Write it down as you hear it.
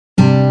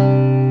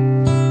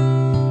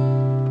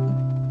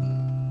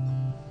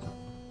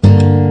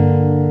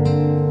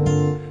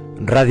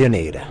Radio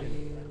Negra,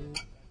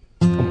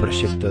 un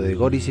proyecto de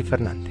Goris y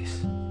Fernández.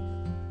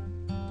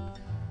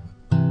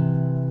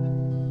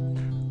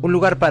 Un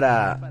lugar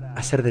para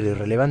hacer de lo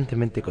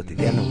irrelevantemente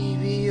cotidiano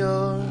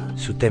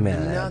su tema de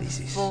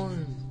análisis.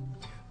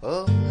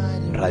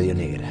 Radio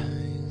Negra.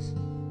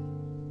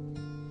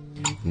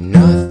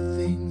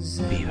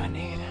 Viva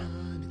Negra.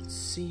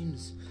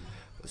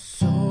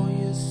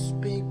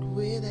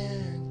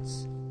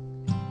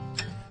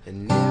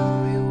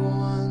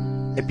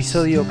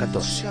 Episodio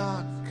 14.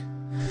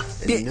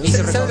 Bien,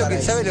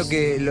 ¿sabe lo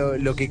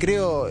que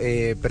creo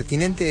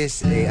pertinente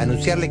es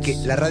anunciarle que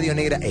la Radio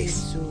Negra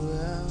es?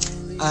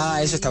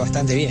 Ah, eso está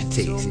bastante bien.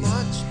 Sí.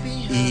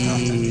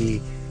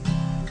 Y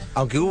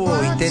aunque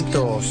hubo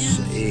intentos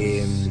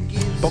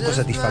poco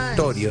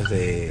satisfactorios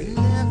de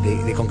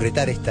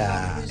concretar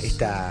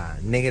esta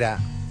negra,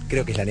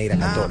 creo que es la negra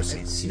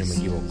 14, si no me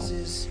equivoco,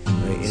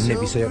 en un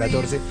episodio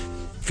 14,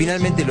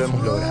 finalmente lo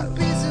hemos logrado.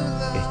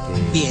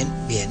 Bien.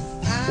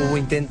 Hubo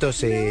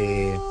intentos,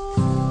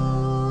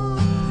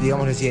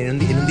 digamos así, en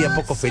un día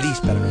poco feliz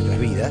para nuestras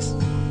vidas,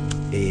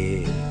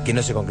 que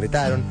no se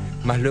concretaron,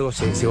 más luego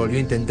se volvió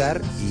a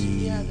intentar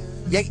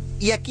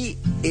y aquí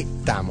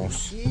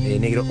estamos,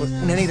 negro,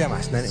 una negra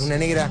más, una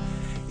negra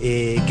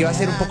que va a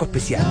ser un poco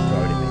especial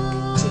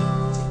probablemente. Sí.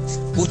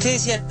 Usted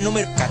decía el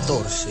número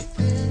 14.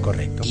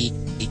 Correcto. Y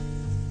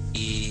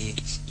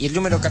el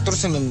número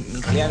 14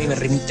 en realidad a mí me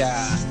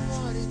remita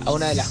a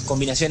una de las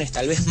combinaciones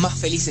tal vez más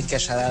felices que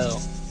haya dado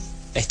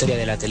la historia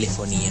de la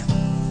telefonía.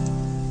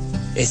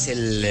 Es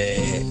el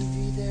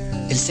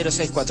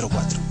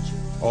 0644.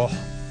 Oh,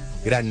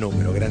 gran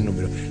número.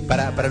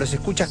 Para los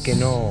escuchas que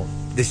no,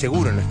 de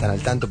seguro no están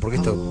al tanto, porque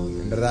esto,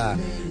 en verdad,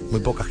 muy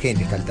poca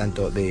gente está al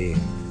tanto de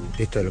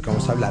esto de lo que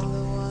vamos a hablar.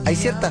 Hay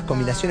ciertas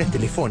combinaciones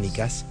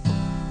telefónicas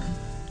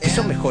que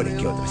son mejores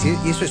que otras, y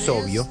eso es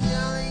obvio,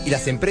 y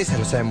las empresas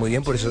lo saben muy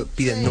bien, por eso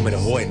piden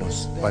números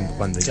buenos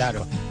cuando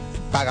claro.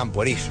 pagan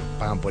por ello.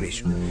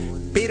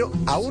 Pero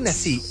aún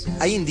así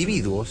hay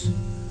individuos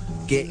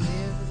que,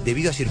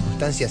 debido a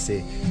circunstancias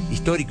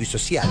históricas y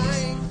sociales,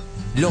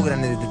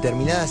 logran en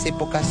determinadas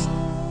épocas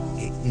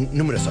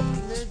números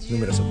óptimos.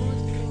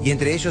 Y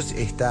entre ellos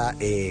está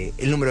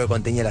el número que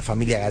contenía la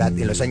familia Garat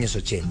en los años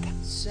 80.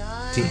 Sí,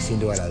 sin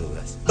lugar a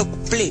dudas.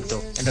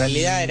 Completo, en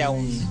realidad era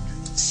un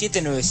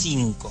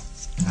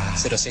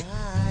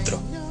 795-0644.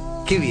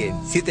 Qué bien,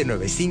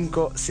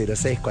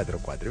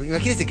 795-0644.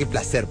 Imagínense qué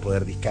placer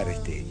poder discar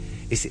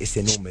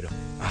ese número.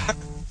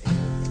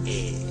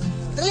 En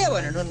realidad,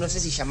 bueno, no sé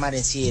si llamar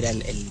en sí era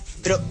el...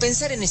 Pero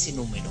pensar en ese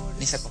número,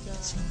 en esa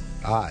combinación.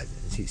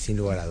 Sí, sin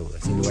lugar a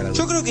dudas.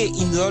 Yo creo que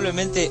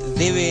indudablemente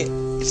debe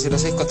el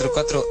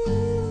 0644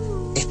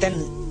 está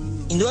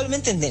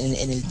indudablemente en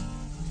el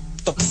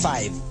top 5.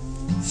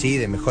 Sí,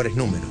 de mejores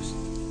números.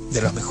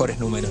 De los mejores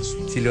números.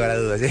 Sin lugar a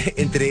dudas.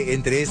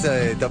 Entre eso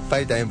de top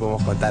 5 también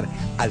podemos contar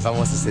al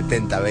famoso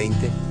 70-20.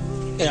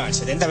 No, el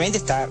 70-20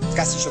 está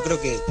casi, yo creo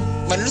que...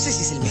 Bueno, no sé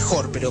si es el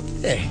mejor, pero...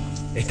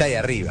 Está ahí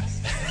arriba.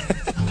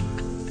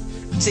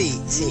 Sí.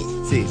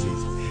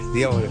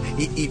 Digamos,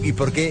 y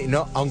por qué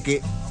no,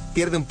 aunque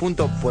pierde un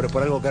punto por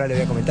algo que ahora le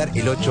voy a comentar,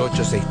 el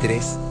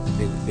 8863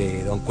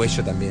 de Don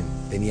Cuello también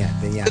tenía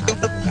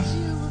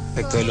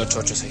respecto del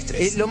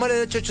 8863. Lo malo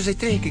del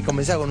 8863 es que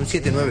comenzaba con un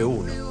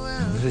 791.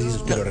 No sé si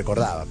usted lo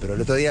recordaba, pero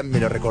el otro día me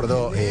lo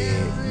recordó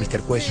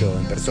Mr. Cuello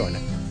en persona.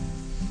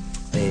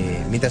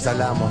 Mientras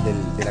hablábamos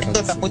de la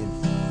condición.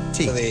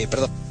 Sí.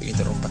 Perdón que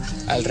interrumpa.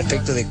 Al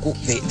respecto de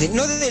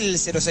no del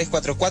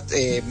 0644,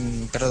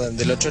 perdón,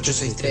 del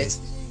 8863,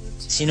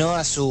 sino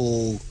a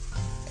su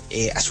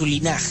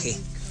linaje,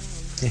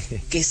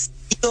 que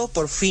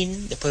por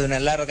fin, después de una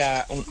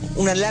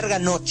larga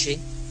noche,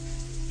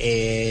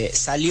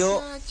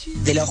 salió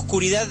de la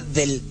oscuridad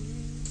del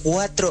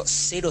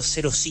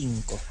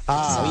 4005.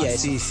 ¿Sabía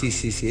eso?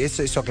 Sí.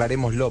 Eso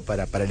aclarémoslo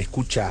para el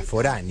escucha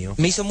foráneo.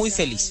 Me hizo muy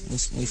feliz,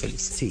 muy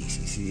feliz. Sí.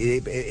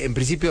 En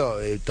principio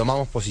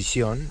tomamos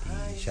posición,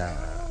 y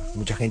ya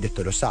mucha gente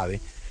esto lo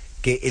sabe,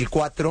 que el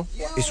 4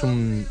 es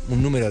un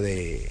número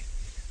de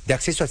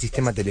acceso al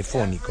sistema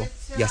telefónico,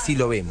 y así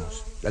lo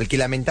vemos, al que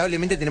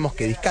lamentablemente tenemos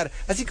que discar,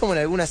 así como en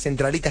algunas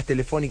centralitas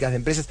telefónicas de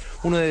empresas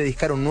uno debe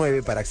discar un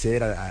 9 para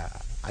acceder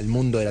al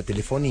mundo de la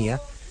telefonía.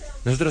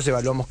 Nosotros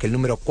evaluamos que el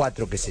número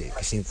 4 que se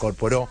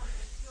incorporó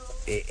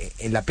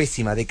en la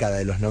pésima década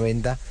de los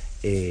 90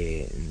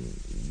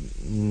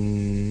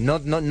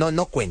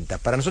 no cuenta.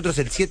 Para nosotros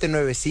el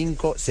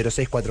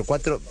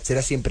 795-0644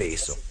 será siempre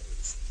eso,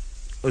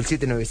 o el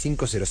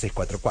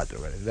 795-0644,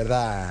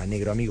 ¿verdad,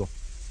 negro amigo?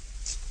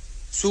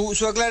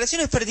 Su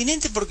aclaración es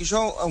pertinente porque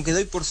yo, aunque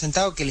doy por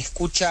sentado que el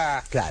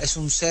escucha, claro, es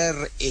un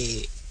ser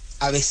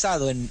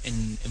avesado en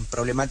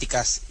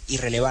problemáticas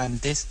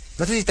irrelevantes.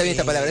 No sé si está bien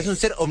esta palabra, es un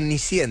ser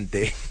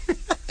omnisciente.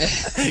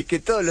 Que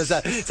todos lo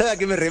saben. ¿Sabe a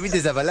qué me remite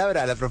esa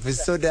palabra? A la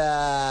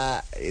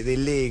profesora de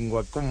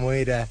lengua, ¿cómo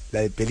era?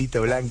 La de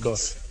pelito blanco.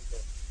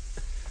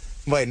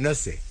 Bueno, no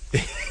sé.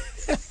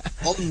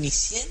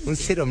 ¿Omnisciente? Un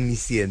ser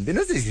omnisciente.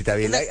 No sé si está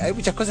bien. Hay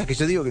muchas cosas que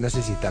yo digo que no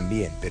sé si están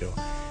bien, pero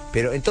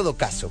Pero en todo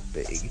caso,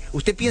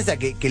 usted piensa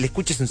que el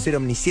escucha es un ser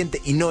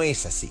omnisciente y no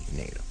es así,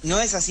 negro.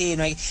 No es así,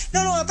 no hay...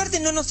 No, aparte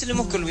no nos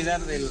tenemos que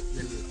olvidar del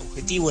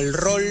objetivo, el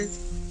rol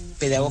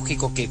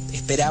pedagógico que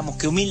esperamos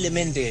que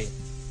humildemente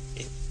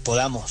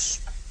podamos,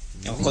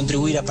 digamos,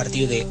 contribuir a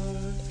partir de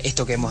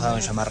esto que hemos dado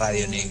en llamar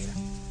Radio Negra.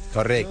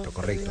 Correcto.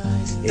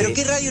 Pero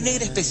qué Radio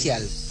Negra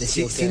especial,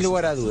 decía usted. Sin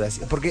lugar a dudas,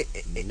 porque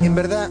en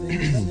verdad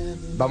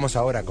vamos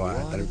ahora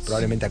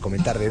probablemente a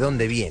comentar de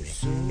dónde viene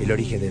el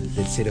origen del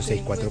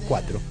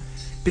 0644,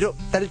 pero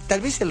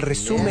tal vez el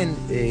resumen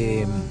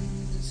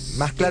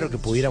más claro que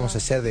pudiéramos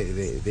hacer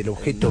del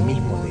objeto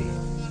mismo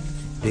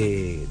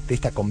de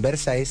esta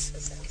conversa es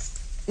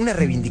una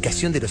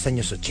reivindicación de los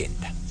años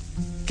 80.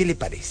 ¿Qué le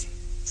parece?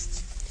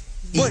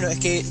 Bueno, es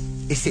que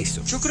es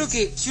eso. Yo creo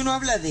que si uno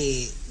habla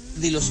de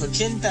los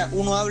 80,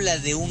 uno habla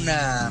de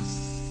una...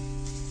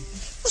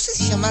 No sé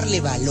si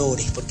llamarle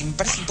valores, porque me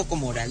parece un poco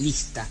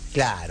moralista.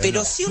 Claro. Pero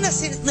no. sí una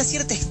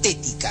cierta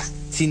estética.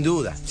 Sin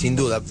duda.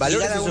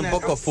 Valores es un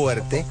poco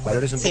fuerte,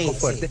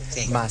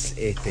 Sí. más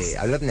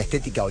hablar de una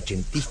estética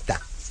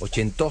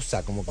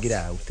ochentosa, como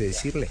quiera usted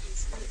decirle,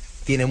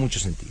 tiene mucho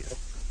sentido.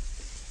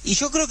 Y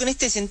yo creo que en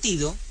este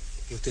sentido,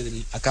 que usted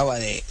acaba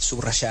de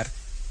subrayar,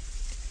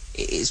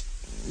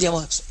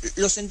 digamos,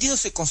 los sentidos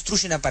se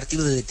construyen a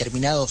partir de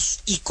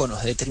determinados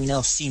íconos, de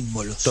determinados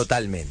símbolos.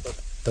 Totalmente.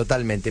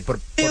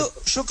 Pero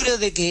yo creo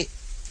de que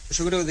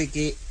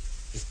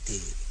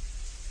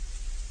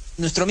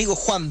nuestro amigo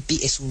Juanpi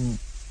es un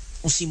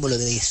símbolo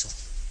de eso.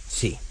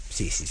 Sí.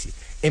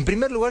 En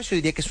primer lugar, yo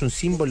diría que es un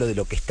símbolo de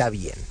lo que está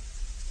bien.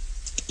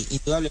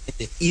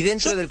 Indudablemente. Y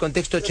dentro del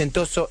contexto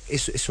ochentoso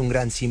es un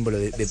gran símbolo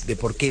de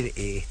por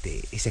qué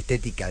esa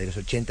estética de los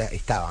 80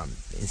 estaba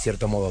en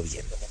cierto modo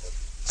bien.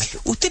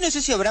 Usted no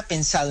sé si habrá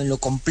pensado en lo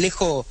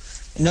complejo.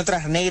 En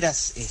otras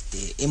negras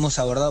hemos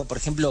abordado, por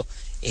ejemplo,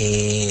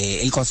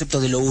 el concepto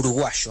de lo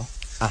uruguayo.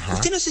 Ajá.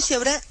 Usted no sé si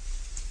habrá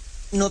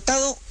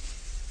notado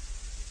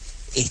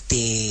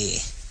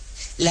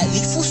la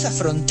difusa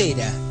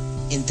frontera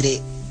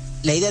entre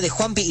la idea de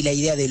Juanpi y la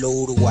idea de lo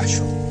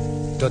uruguayo.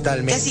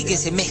 Totalmente. Casi que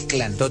se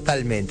mezclan.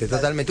 Totalmente.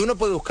 Uno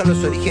puede buscar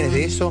los orígenes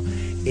de eso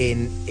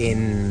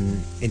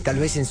en tal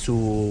vez en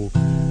su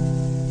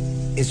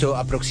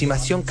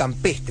aproximación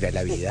campestre a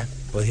la vida,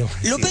 podríamos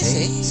decir. Lo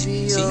pensé.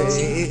 Sí.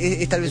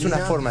 Es tal vez una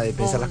forma de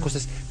pensar las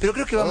cosas, pero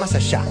creo que va más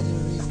allá.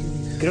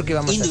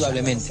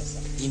 Indudablemente.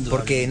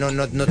 Porque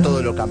no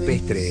todo lo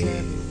campestre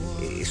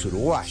es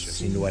uruguayo,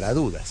 sin lugar a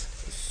dudas.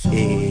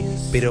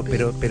 Pero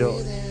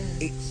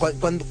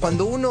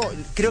cuando uno,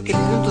 creo que el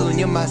punto de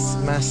unión más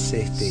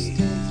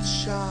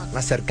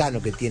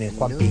cercano que tiene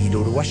Juanpi y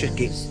lo uruguayo es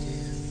que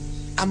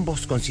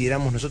ambos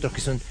consideramos nosotros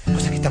que son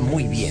cosas que están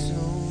muy bien.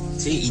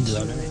 Sí,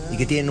 indudablemente. Y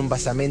que tienen un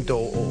basamento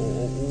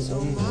o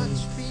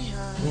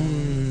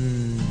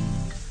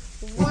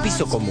un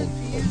piso común,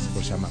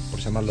 por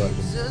llamarlo de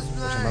algún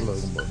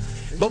modo.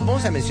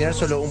 Vamos a mencionar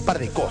solo un par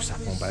de cosas,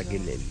 como para que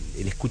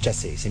el escucha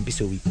se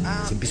empiece a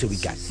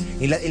ubicar.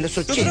 En los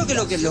 80... Yo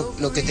creo que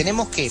lo que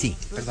tenemos que... Sí.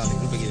 Perdón,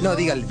 disculpe que... No,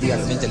 dígalo.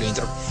 Realmente lo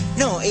interrumpo.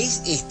 No,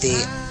 es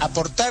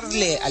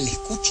aportarle al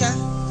escucha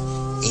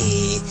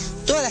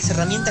todas las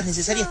herramientas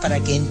necesarias para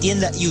que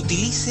entienda y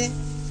utilice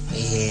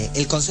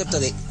el concepto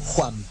de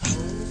Juanpi.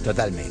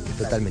 Totalmente.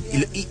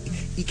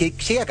 Y que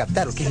llegue a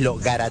captar lo que es lo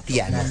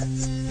garatiano.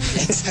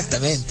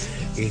 Exactamente.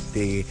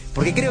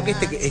 Porque creo que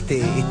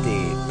este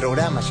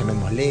programa,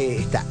 llamémosle,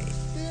 esta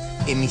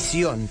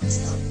emisión,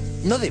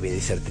 no debe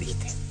de ser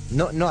triste.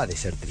 No ha de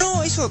ser triste.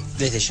 No, eso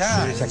desde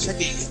ya.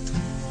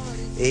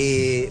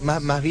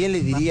 Más bien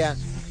le diría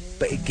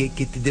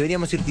que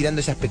deberíamos ir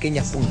tirando esas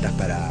pequeñas puntas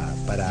para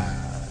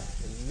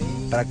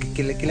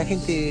que la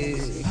gente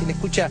que le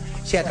escucha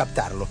llegue a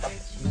captarlo.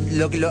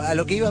 A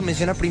lo que iba a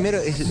mencionar primero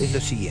es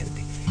lo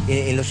siguiente.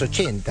 En los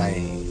 80,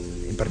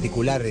 en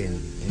particular en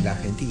la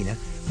Argentina,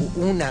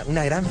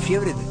 una gran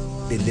fiebre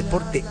del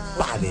deporte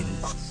pádel.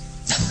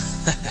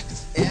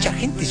 Mucha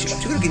gente, yo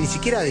creo que ni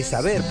siquiera de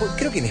saber,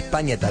 creo que en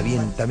España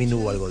también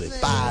hubo algo de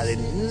pádel,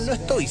 no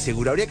estoy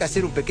seguro, habría que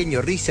hacer un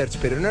pequeño research,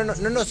 pero no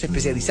nos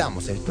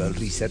especializamos en esto del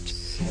research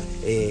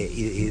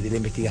y de la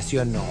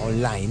investigación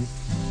online,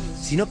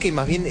 sino que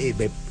más bien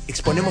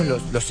exponemos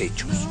los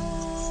hechos.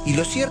 Y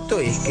lo cierto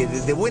es que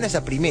de buenas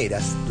a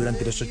primeras,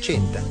 durante los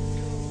 80,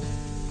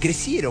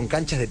 crecieron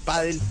canchas de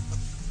pádel,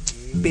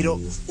 pero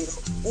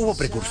hubo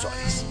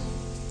precursores.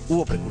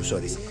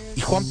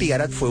 Y Juanpi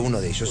Garat fue uno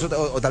de ellos.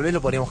 O tal vez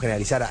lo podríamos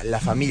generalizar a la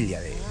familia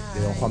de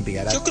don Juanpi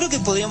Garat. Yo creo que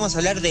podríamos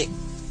hablar de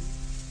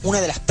una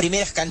de las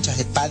primeras canchas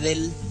de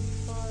pádel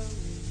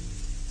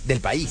del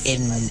país.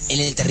 En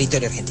el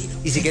territorio argentino.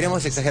 Y si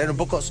queremos exagerar un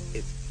poco,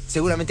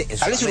 seguramente en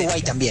tal vez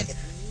Uruguay también.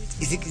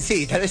 Y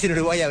sí, tal vez en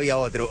Uruguay había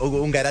otro,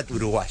 un Garat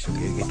uruguayo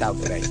que estaba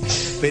por ahí.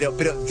 Pero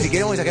si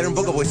queremos exagerar un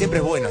poco, porque siempre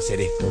es bueno hacer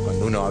esto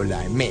cuando uno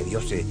habla en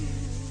medios,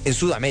 en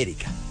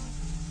Sudamérica.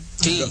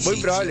 Sí, muy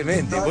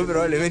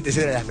probablemente esa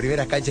era de las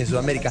primeras canchas de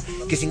Sudamérica,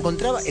 que se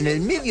encontraba en el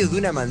medio de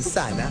una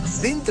manzana,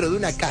 dentro de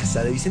una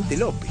casa de Vicente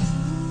López.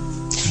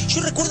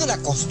 yo recuerdo la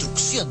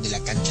construcción de la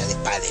cancha de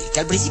pádel, que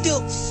al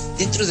principio,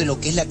 dentro de lo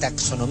que es la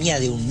taxonomía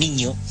de un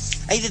niño,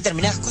 hay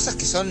determinadas cosas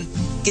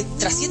que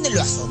trascienden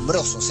lo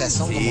asombroso, o sea,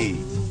 son como,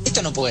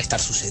 esto no puede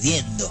estar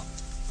sucediendo.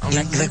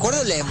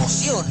 Recuerdo la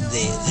emoción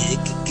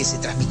que se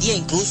transmitía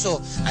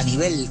incluso a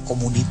nivel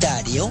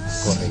comunitario,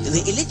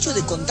 el hecho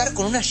de contar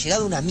con una llegada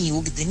de un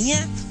amigo que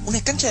tenía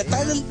una cancha de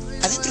pádel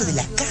adentro de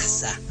la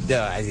casa.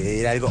 No,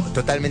 era algo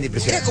totalmente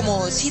impresionante. Era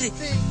como decir,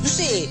 no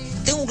sé,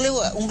 tengo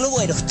un globo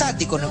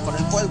aerostático con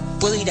el cual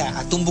puedo ir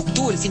a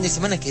Tombuctú el fin de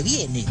semana que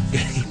viene.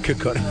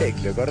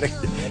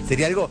 Correcto.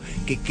 Sería algo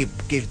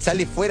que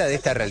sale fuera de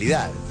esta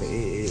realidad.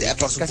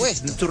 Por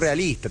supuesto.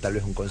 Surrealista, tal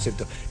vez un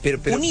concepto. Pero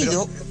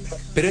unido,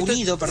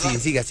 perdón.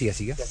 Sí,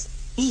 siga.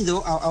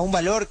 Unido a un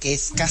valor que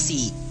es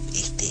casi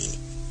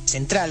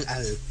central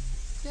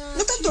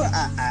no tanto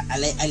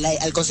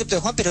al concepto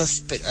de Juan, pero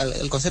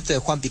al concepto de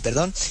Juanpi,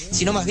 perdón,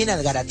 sino más bien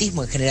al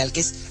garatismo en general,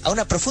 que es a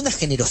una profunda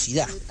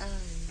generosidad.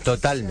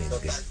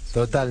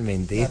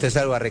 Totalmente. Y esto es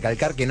algo a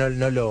recalcar que no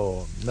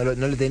lo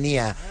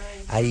tenía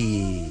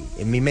ahí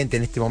en mi mente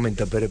en este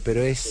momento,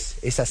 pero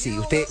es así.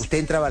 Usted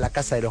entraba a la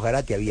casa de los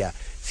Garate, había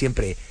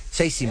siempre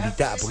 6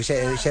 invitados, porque ya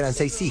eran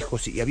 6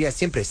 hijos, y había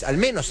siempre al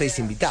menos 6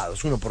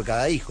 invitados, uno por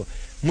cada hijo.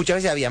 Muchas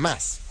veces había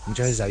más,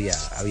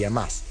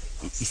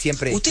 y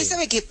siempre... Usted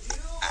sabe que,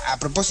 a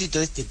propósito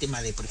de este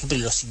tema de, por ejemplo,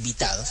 los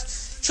invitados,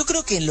 yo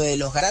creo que en lo de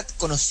los Garat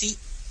conocí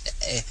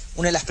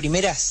una de las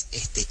primeras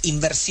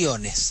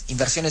inversiones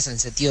en el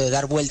sentido de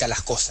dar vuelta a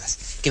las cosas,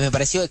 que me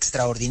pareció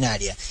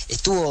extraordinaria.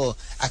 Estuvo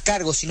a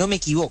cargo, si no me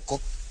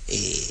equivoco,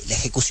 la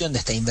ejecución de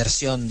esta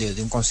inversión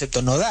de un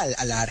concepto nodal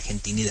a la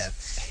argentinidad.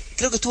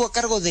 Creo que estuvo a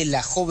cargo de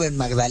la joven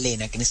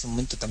Magdalena, que en ese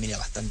momento también era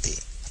bastante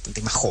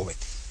más joven.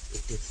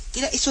 Que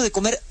era eso de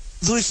comer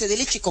dulce de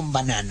leche con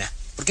banana.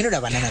 Porque no era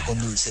banana con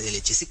dulce de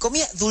leche, se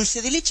comía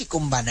dulce de leche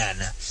con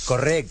banana.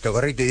 Correcto.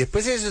 Y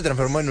después eso se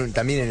transformó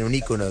también en un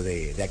ícono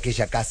de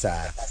aquella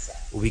casa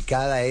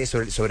ubicada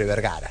sobre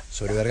Vergara.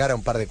 Sobre Vergara,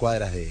 un par de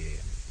cuadras de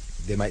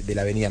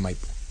la avenida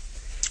Maipú.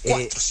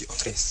 4, sí, o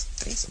 3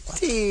 o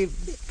 4. Sí,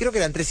 creo que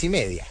eran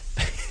 3:30.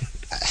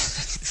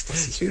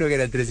 Yo creo que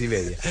eran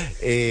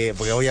 3:30.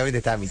 Porque obviamente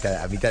está a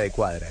mitad de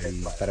cuadra.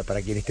 Y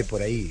para quien esté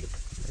por ahí,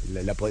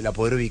 la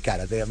podrá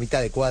ubicar. A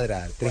mitad de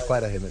cuadra, 3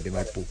 cuadras de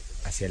Maipú,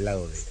 hacia el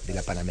lado de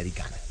la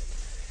Panamericana.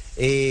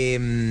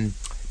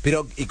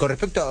 Pero, y con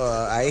respecto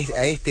a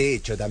este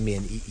hecho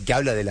también, y que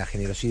habla de la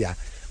generosidad,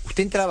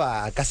 usted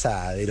entraba a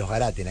casa de los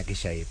Garate en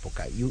aquella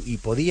época y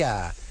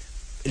podía...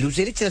 El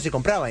dulce de leche no se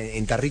compraba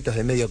en tarritos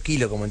de medio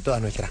kilo como en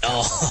todas nuestras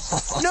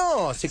casas.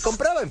 No, se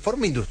compraba en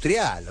forma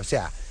industrial, o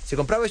sea, se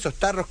compraba esos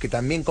tarros que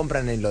también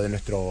compran en lo de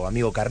nuestro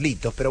amigo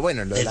Carlitos, pero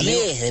bueno, lo de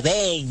 10, de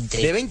 20.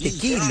 De 20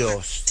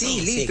 kilos, sí,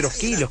 litros,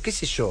 kilos, qué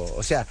sé yo,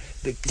 o sea...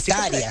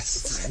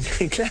 Hectáreas.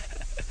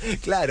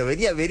 Claro,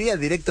 venía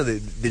directo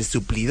del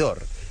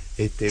suplidor,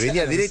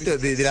 venía directo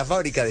de la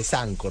fábrica de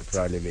Sancor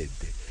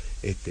probablemente,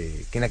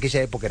 que en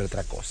aquella época era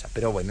otra cosa,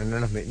 pero bueno, no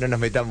nos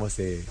metamos...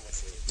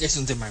 Es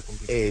un tema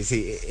complicado.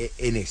 Sí,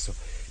 en eso.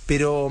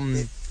 Pero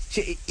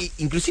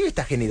inclusive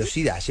esta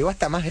generosidad llegó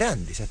hasta más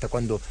grandes, hasta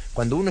cuando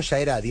uno ya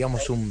era,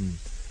 digamos,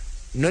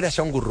 no era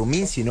ya un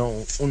gurrumín, sino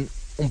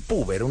un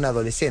puber, un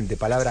adolescente,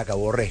 palabra que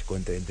aborrezco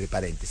entre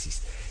paréntesis.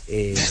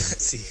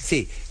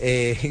 Sí,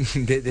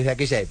 desde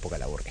aquella época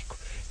la aborrezco.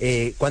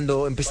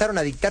 Cuando empezaron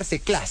a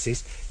dictarse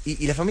clases,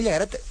 y la familia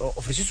Garat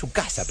ofreció su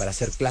casa para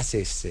hacer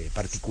clases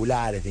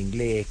particulares de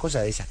inglés,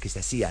 cosas de esas que se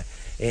hacían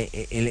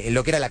en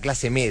lo que era la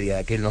clase media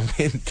de aquel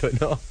momento,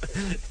 ¿no?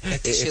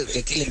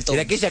 En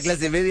aquella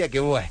clase media que,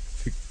 bueno,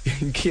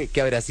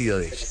 ¿qué habrá sido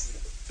de ella?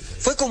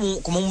 Fue como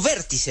un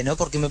vértice, ¿no?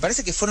 Porque me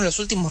parece que fueron los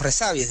últimos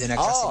resabios de una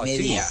clase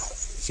media.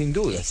 Sí, sin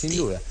duda.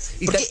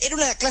 Porque era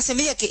una clase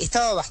media que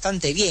estaba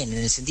bastante bien, en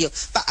el sentido...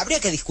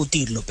 habría que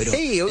discutirlo, pero...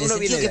 Sí, en el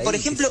sentido que, por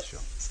ejemplo...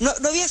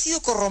 No había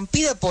sido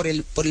corrompida por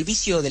el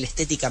vicio de la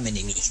estética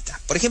menemista.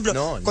 Por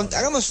ejemplo,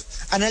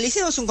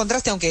 analicemos un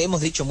contraste, aunque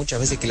hemos dicho muchas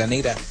veces que la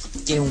negra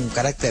tiene un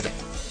carácter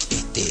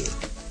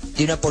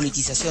de una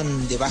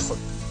politización de bajo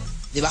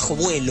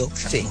vuelo,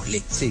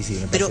 llamémosle. Sí, me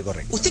parece pero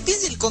correcto. Usted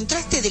piensa el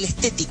contraste de la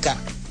estética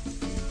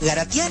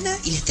garatiana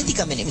y la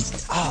estética menemista.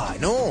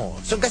 No,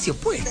 son casi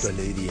opuestos,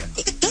 le diría.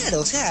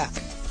 Claro, o sea...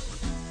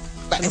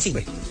 Bueno, en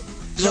fin...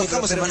 Lo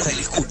dejamos en manos del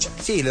escucha.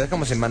 Sí, lo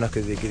dejamos en manos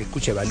de que el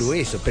escucha evalúe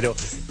eso. Pero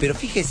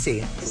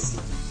fíjese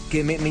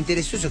que me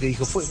interesó eso que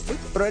dijo. Fue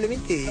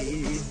probablemente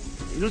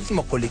el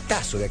último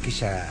coletazo de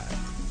aquella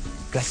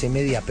clase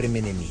media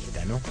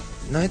premenemista, ¿no?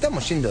 Nos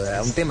estamos yendo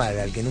a un tema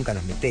al que nunca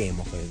nos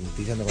metemos,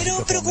 utilizando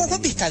pero con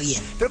Juanpi está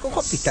bien. Pero con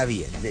Juanpi está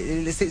bien.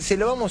 Se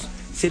lo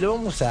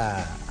vamos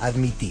a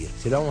admitir,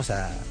 se lo vamos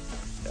a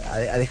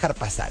dejar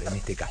pasar en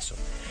este caso.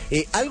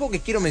 Algo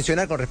que quiero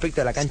mencionar con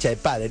respecto a la cancha de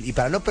pádel, y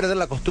para no perder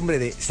la costumbre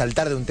de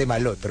saltar de un tema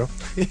al otro,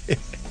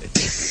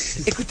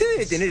 es que usted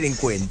debe tener en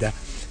cuenta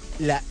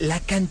la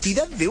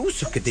cantidad de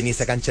usos que tenía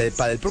esa cancha de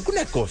pádel, porque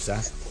una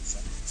cosa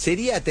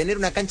sería tener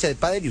una cancha de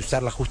pádel y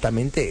usarla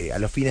justamente a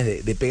los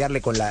fines de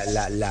pegarle con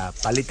la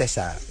paleta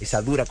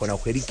esa dura con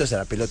agujeritos a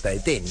la pelota de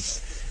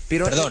tenis.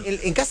 Pero Perdón.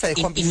 en casa de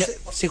Juan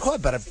se juega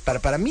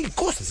para mil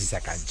cosas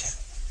esa cancha.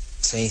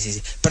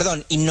 Sí.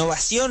 Perdón,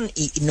 innovación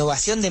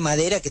de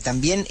madera que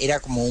también era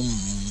como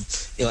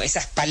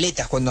esas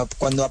paletas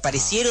cuando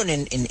aparecieron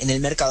en el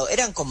mercado,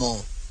 eran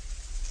como,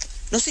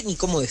 no sé ni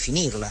cómo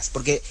definirlas,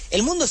 porque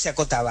el mundo se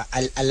acotaba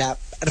a la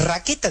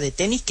raqueta de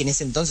tenis, que en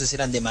ese entonces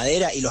eran de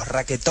madera, y los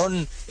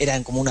raquetón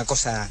eran como una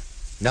cosa...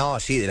 No,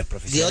 sí, de los De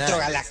profesionales. otra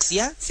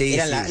galaxia. Sí,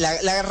 eran sí.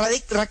 la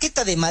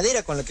raqueta de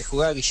madera con la que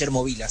jugaba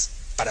Guillermo Vilas,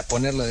 para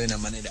ponerlo de una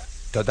manera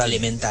Total.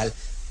 elemental.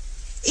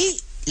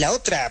 Y la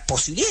otra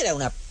posibilidad era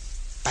una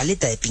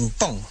paleta de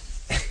ping-pong.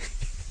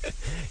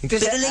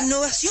 Entonces, Pero la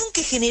innovación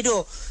que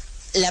generó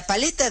la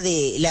paleta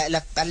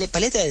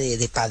paleta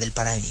de pádel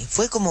para mí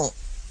fue como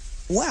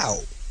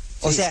wow.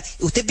 O Sí. sea,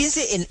 usted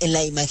piense en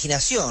la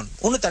imaginación.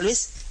 Uno tal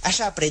vez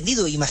haya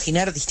aprendido a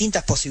imaginar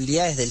distintas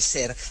posibilidades del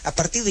ser a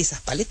partir de esas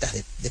paletas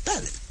de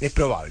pádel. es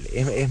probable,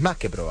 es más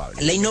que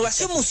probable. La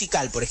innovación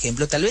musical, por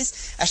ejemplo, tal vez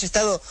haya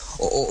estado,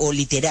 o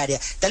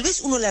literaria, tal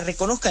vez uno la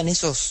reconozca en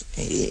esos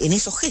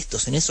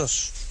gestos, en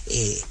esas,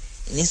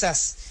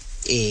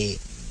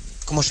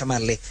 ¿cómo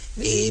llamarle?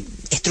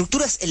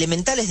 Estructuras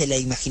elementales de la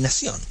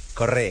imaginación.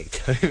 Correcto.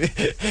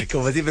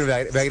 Como siempre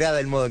me agrada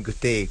el modo en que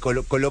usted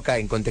coloca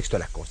en contexto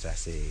las cosas,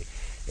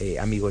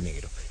 amigo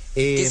negro.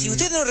 Que si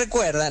usted no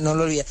recuerda, no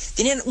lo olvida,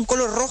 tenían un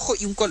color rojo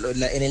y un color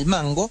en el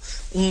mango,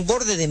 un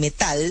borde de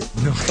metal,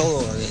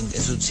 todo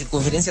en su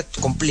circunferencia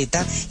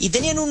completa, y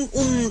tenían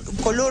un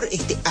color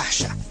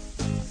haya.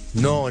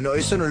 No,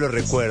 eso no lo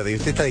recuerdo y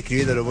usted está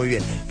describiéndolo muy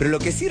bien. Pero lo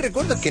que sí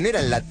recuerdo es que no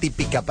eran la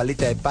típica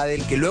paleta de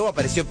pádel que luego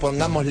apareció,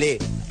 pongámosle,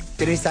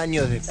 3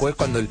 años después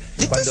cuando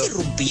Se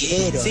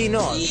rompieron. Sí,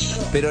 no,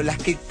 pero las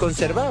que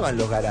conservaban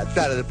los Garat,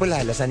 claro, después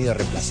las han ido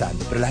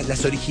reemplazando, pero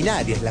las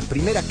originarias, las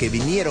primeras que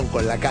vinieron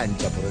con la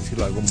cancha, por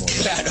decirlo de algún modo,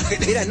 Claro,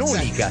 eran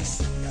únicas,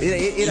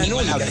 eran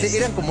Inigualables. únicas,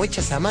 eran como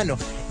hechas a mano.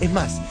 Es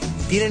más,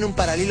 tienen un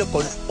paralelo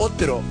con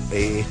otro,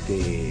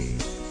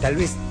 tal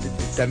vez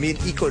también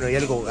ícono y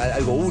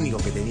algo único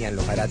que tenían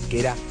los Garat,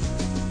 que era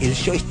el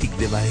joystick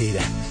de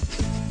madera.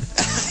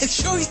 El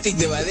joystick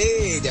de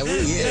madera, muy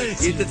bien.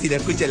 Y esto, si lo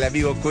escucha el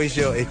amigo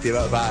Cuello,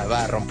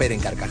 va a romper en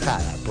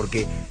carcajada,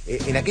 porque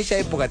en aquella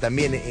época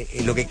también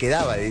lo que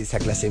quedaba de esa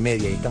clase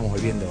media, y estamos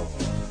volviendo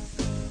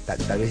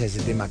tal vez a ese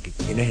tema que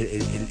no es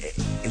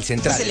el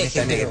central, No es el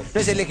eje, pero...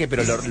 no es el eje,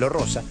 pero lo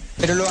rosa.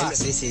 Pero lo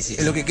hace, sí.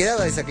 Lo que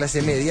quedaba de esa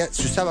clase media,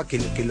 se usaba que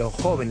los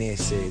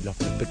jóvenes, los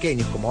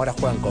pequeños, como ahora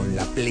juegan con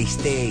la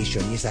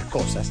PlayStation y esas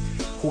cosas,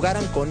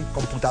 jugaran con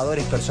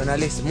computadores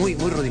personales muy,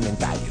 muy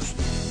rudimentarios.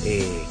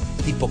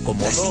 Tipo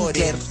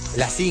Commodore,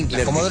 la Sinclair.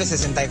 La Commodore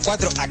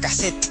 64 a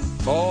cassette.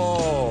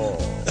 Oh,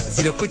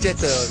 si lo escucha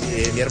esto,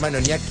 mi hermano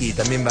Ñaki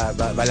también va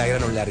a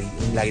lagrar un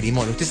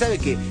lagrimón. Usted sabe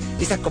que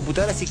esas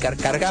computadoras sí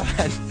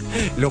cargaban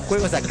los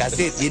juegos a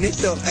cassette, y en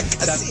esto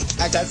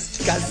A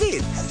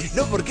cassette.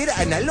 No, porque era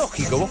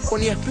analógico. Vos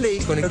ponías play,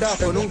 conectabas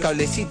con un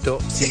cablecito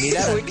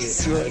similar al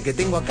que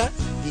tengo acá,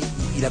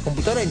 y la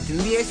computadora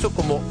entendía eso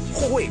como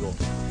juego.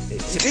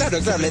 Claro,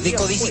 le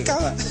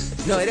decodificaba.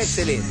 No, era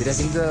excelente, era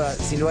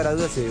sin lugar a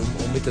dudas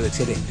un método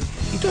excelente.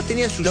 Y todos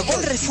tenían su... Lo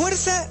cual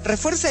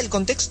refuerza el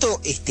contexto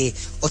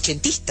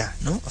ochentista,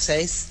 ¿no? O sea,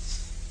 es...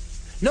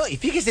 No, y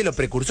fíjese lo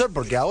precursor,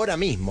 porque ahora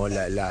mismo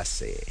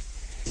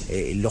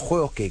los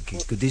juegos que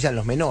utilizan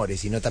los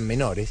menores y no tan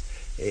menores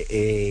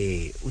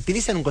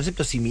utilizan un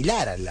concepto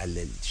similar al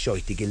del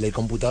joystick, el del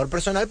computador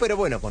personal, pero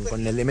bueno,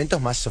 con elementos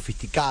más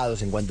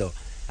sofisticados en cuanto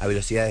a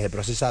velocidades de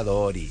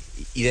procesador y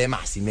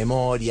demás, y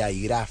memoria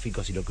y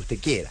gráficos y lo que usted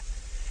quiera.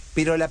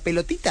 Pero la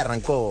pelotita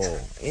arrancó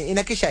en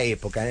aquella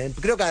época,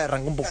 creo que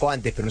arrancó un poco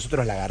antes, pero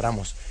nosotros la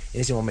agarramos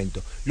en ese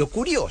momento. Lo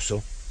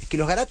curioso es que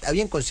los Garat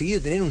habían conseguido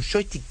tener un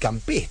joystick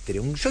campestre,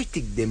 un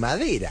joystick de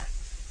madera.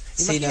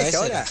 Sí, no,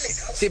 eso ahora,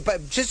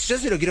 yo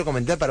se lo quiero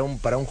comentar para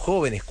un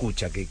joven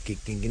escucha que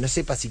no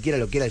sepa siquiera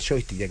lo que era el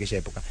joystick de aquella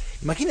época.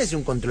 Imagínense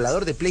un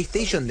controlador de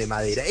PlayStation de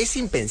madera, es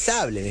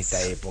impensable en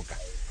esta época.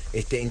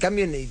 En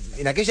cambio,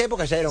 en aquella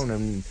época ya era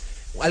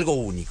algo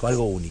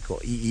único,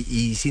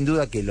 y sin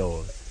duda que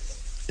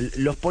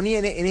los ponía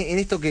en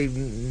esto que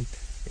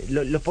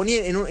los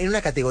ponía en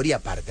una categoría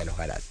aparte a los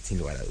Garat, sin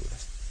lugar a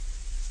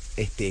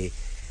dudas.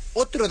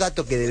 Otro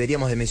dato que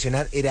deberíamos de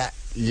mencionar era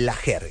la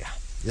jerga,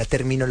 la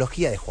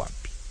terminología de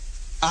Juanpi.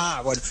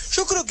 Ah, bueno,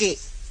 yo creo que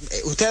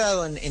usted ha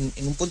dado en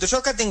un punto. Yo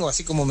acá tengo,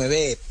 así como me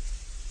ve,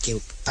 que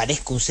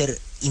parezco un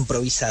ser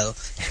improvisado,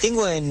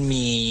 tengo en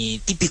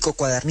mi típico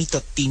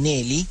cuadernito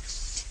Tinelli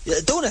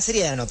toda una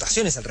serie de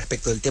anotaciones al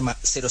respecto del tema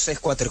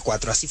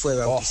 0644, así fue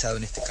bautizado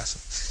en este caso.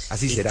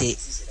 Así será.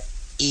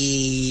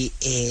 Y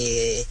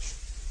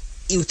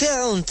usted ha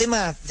dado un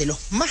tema de los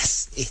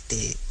más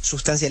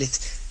sustanciales.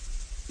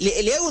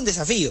 Le hago un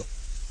desafío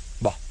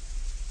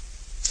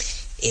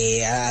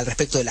al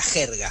respecto de la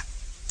jerga.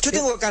 Yo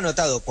tengo acá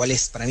anotado cuál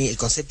es para mí el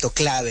concepto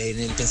clave en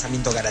el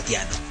pensamiento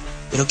garatiano,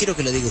 pero quiero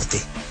que lo diga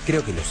usted.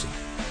 Creo que lo sé.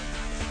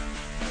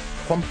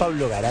 Juan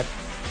Pablo Garat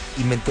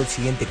inventó el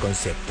siguiente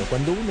concepto.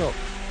 Cuando uno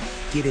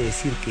quiere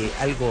decir que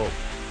algo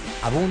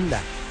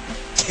abunda,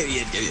 Qué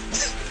bien.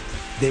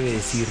 debe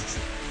decir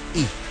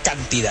Y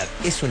cantidad.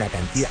 es una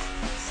cantidad.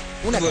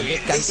 Muy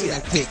bien,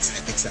 cantidad.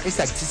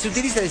 Exacto. Se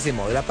utiliza de ese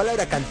modo, la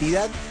palabra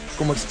cantidad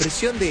como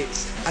expresión de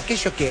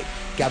aquello que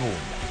abunda.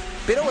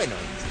 Pero bueno,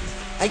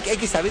 hay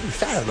que saber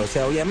usarlo. O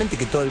sea, obviamente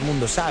que todo el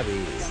mundo sabe,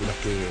 de los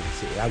que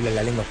se hablan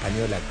la lengua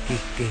española,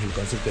 qué es el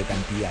concepto de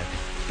cantidad.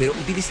 Pero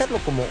utilizarlo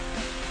como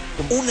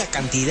una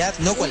cantidad,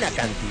 no una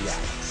cantidad.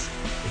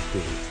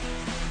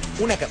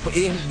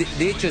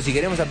 De hecho, si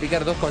queremos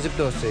aplicar dos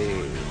conceptos,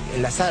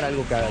 enlazar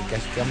algo que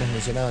hemos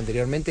mencionado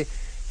anteriormente,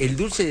 el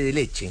dulce de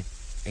leche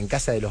en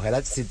casa de los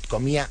Garat se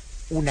comía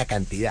una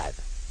cantidad.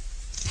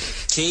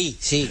 Sí.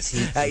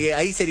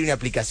 Ahí sería una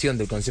aplicación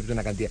del concepto de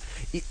una cantidad.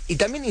 Y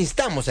también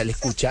instamos al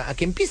escucha a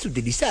que empiece a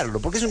utilizarlo,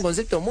 porque es un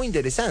concepto muy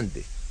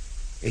interesante.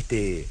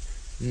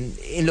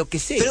 En lo que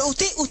sea. Pero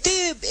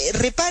usted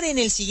repare en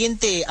el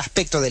siguiente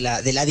aspecto de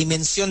la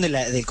dimensión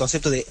del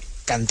concepto de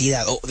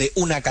cantidad o de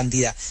una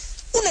cantidad.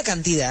 Una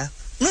cantidad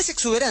no es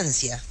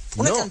exuberancia.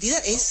 Una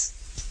cantidad es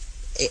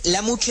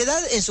la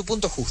muchedad en su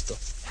punto justo.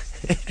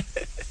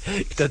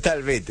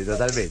 Totalmente.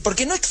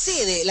 Porque no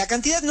excede, la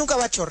cantidad nunca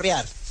va a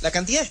chorrear. La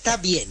cantidad está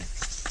bien.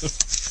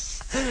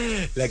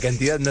 La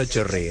cantidad no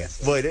chorrea.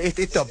 Bueno,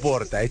 esto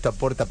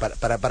aporta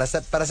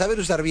para saber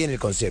usar bien el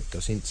concepto,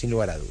 sin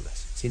lugar a dudas.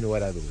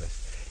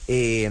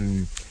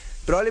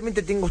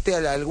 Probablemente tenga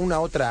usted alguna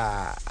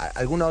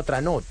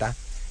otra nota.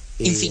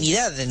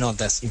 Infinidad de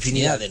notas.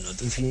 Infinidad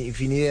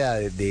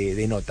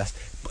de notas.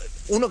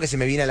 Uno que se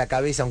me viene a la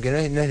cabeza, aunque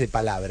no es de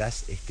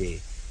palabras,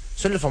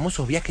 son los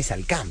famosos viajes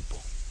al campo.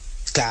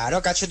 Claro,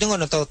 acá yo tengo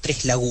anotado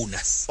 3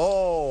 lagunas.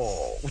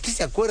 Oh, ¿usted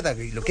se acuerda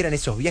de lo que eran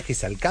esos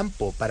viajes al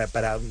campo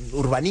para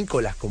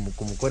urbanícolas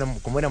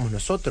como éramos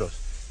nosotros?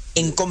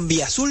 En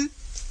combi azul.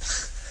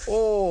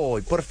 Oh,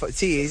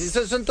 sí,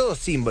 son todos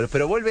símbolos,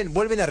 pero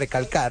vuelven a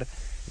recalcar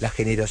la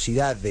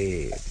generosidad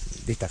de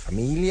esta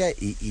familia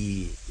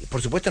y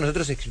por supuesto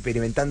nosotros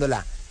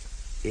experimentándola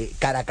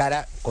cara a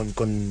cara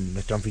con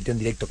nuestro anfitrión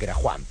directo que era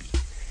Juanpi.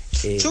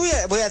 Yo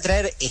voy a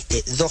traer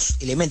 2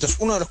 elementos,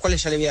 uno de los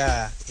cuales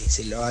ya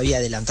se lo había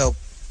adelantado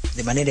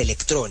de manera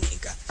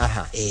electrónica.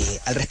 Ajá.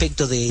 Al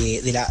respecto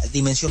de la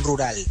dimensión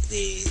rural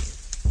de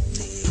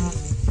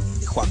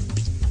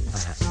Juanpi.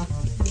 Ajá.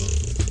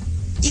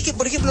 Y que,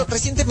 por ejemplo,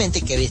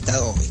 recientemente que había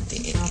estado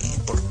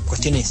por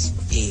cuestiones,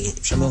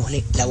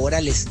 llamémosle,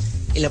 laborales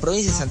en la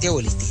provincia de Santiago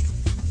del Estero,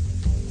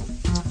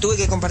 tuve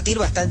que compartir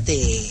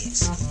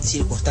bastantes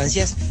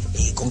circunstancias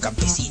con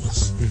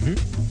campesinos. Uh-huh.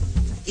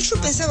 Y yo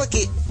pensaba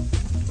que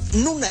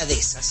en una de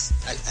esas,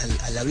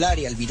 al hablar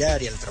y al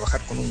mirar y al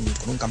trabajar con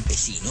un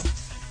campesino,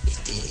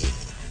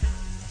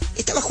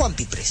 estaba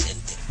Juanpi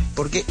presente.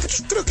 Porque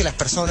yo creo que las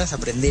personas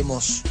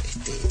aprendemos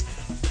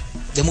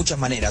de muchas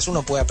maneras.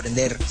 Uno puede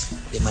aprender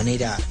de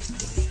manera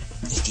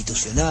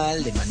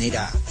institucional, de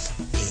manera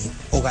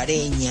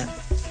hogareña,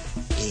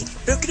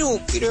 pero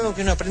creo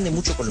que uno aprende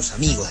mucho con los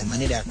amigos, de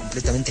manera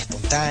completamente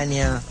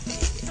espontánea,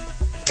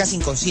 casi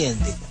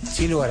inconsciente.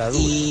 Sin lugar a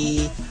dudas.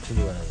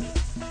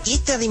 Y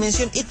esta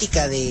dimensión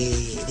ética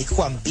de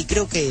Juanpi,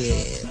 creo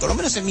que, por lo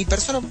menos en mi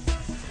persona,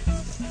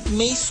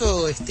 me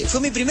hizo,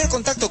 fue mi primer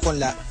contacto con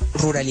la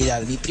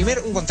ruralidad,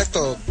 un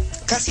contacto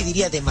casi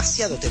diría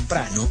demasiado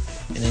temprano,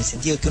 en el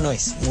sentido de que uno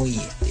es muy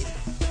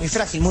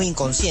frágil, muy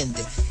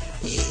inconsciente,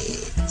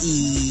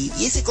 y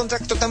ese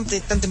contacto tan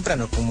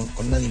temprano como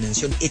con una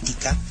dimensión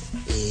ética,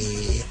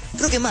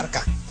 creo que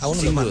marca, a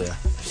uno lo marca.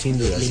 Sin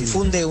duda. Le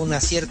infunde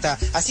una cierta,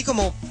 así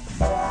como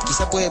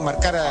quizá puede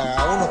marcar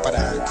a uno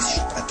para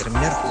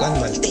terminar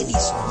jugando al tenis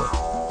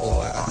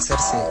o a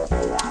hacerse,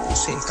 no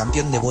sé,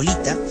 campeón de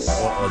bolita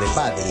o de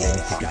pádel en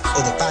este caso,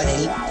 o de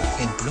pádel, por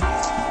ejemplo.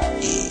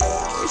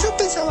 Yo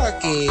pensaba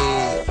que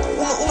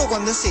uno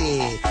cuando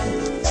hace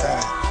ya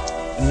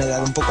una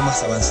edad un poco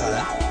más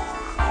avanzada,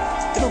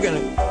 creo que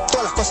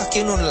todas las cosas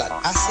que uno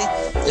hace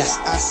las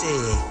hace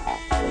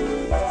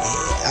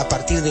a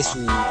partir de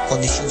su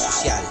condición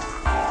social.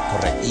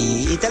 Correcto.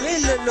 Y tal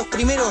vez los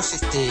primeros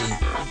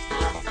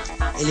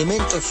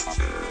elementos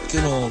que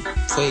uno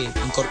fue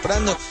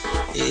incorporando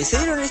se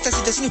dieron en estas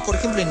situaciones, por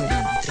ejemplo, en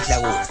Tres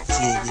Lagunas,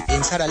 de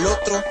pensar al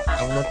otro,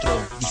 a un otro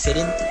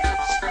diferente,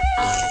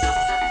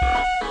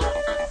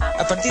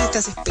 a partir de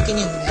estas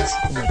pequeñas...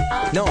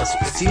 No,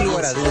 sin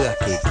lugar a dudas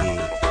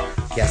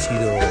que ha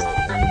sido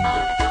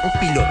un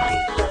piloto,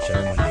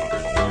 llamémosle,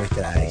 en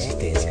nuestra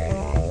existencia.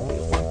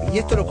 Y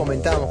esto lo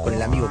comentábamos con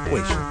el amigo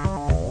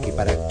Cuello, que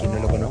para quien no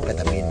lo conozca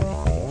también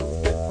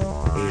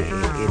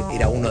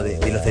era uno de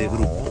los del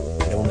grupo.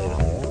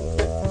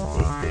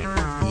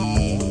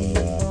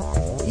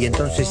 Y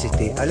entonces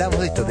hablábamos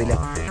de esto, de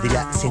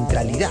la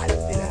centralidad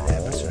de la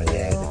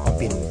personalidad de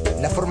Juanpi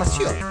en la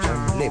formación,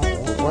 llamémosle,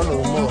 por ponerlo de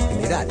un modo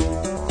general,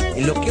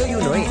 en lo que hoy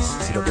uno es,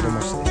 si lo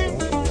queremos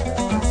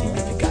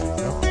simplificar,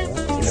 ¿no?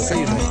 En lo que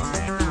hoy uno es.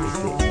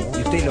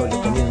 Y usted lo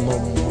ponía de un modo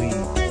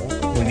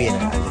muy bien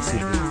al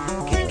decir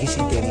que esa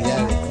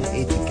integridad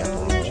ética,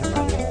 podemos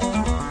llamarlo,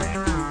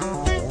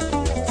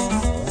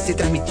 se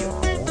transmitió.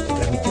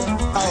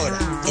 Ahora,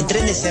 en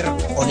tren de ser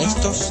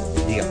honestos,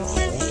 digamos,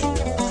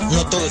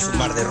 no todo es un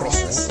mar de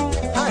rosas.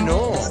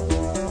 No.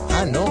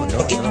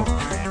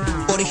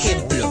 Porque Por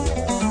ejemplo,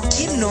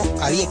 ¿quién no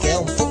había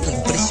quedado un poco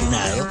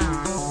impresionado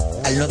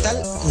al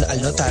notar,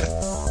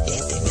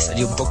 me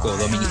salió un poco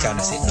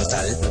dominicano ese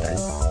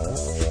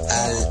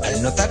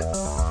al notar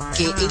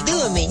que el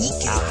dedo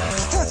meñique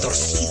estaba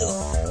torcido?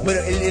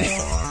 Bueno,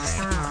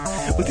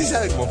 usted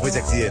sabe cómo fue ese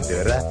accidente,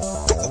 ¿verdad?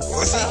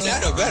 ¿Cómo? Sí,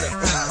 claro.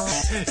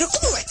 Pero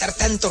 ¿cómo va a estar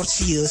tan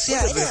torcido? O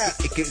sea, era...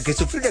 que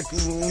sufrió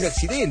un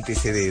accidente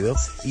ese dedo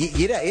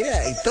y era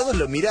y todos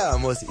lo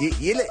mirábamos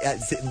y él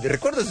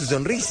recuerdo su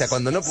sonrisa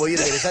cuando no podía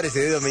regresar ese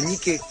dedo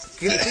meñique,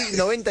 que estoy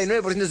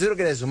 99% seguro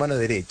que era de su mano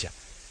derecha.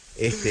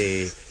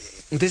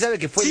 Usted sabe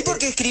que fue... Sí,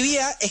 porque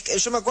escribía,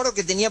 yo me acuerdo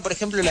que tenía, por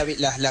ejemplo,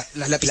 las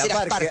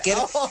lapiceras Parker,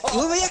 y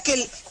vos veías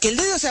que el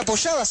dedo se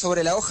apoyaba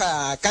sobre la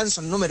hoja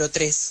Canson número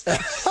 3,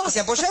 y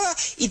se apoyaba,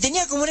 y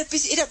tenía como una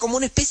especie, era como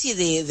una especie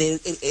de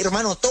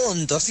hermano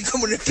tonto, así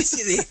como una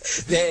especie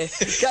de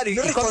claro,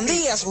 no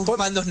respondía a sus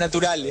mandos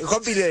naturales.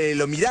 Juanpi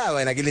lo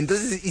miraba en aquel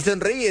entonces y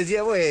sonreía y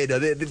decía, bueno,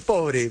 de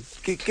pobre,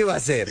 ¿qué va a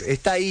hacer?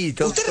 Está ahí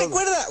todo.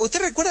 ¿Usted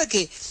recuerda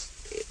que...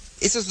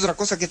 Eso es otra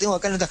cosa que tengo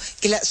acá anotado.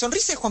 Que la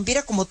sonrisa de Juanpi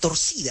era como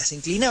torcida, se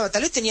inclinaba.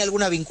 Tal vez tenía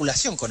alguna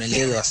vinculación con el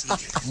dedo así.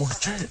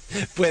 Mucho.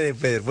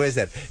 Puede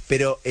ser.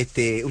 Pero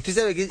usted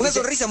sabe que... Una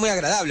sonrisa muy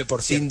agradable,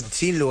 por cierto.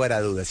 Sin lugar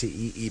a dudas.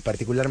 Y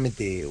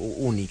particularmente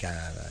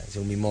única,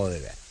 según mi modo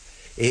de ver.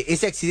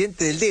 Ese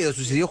accidente del dedo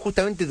sucedió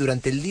justamente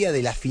durante el día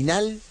de la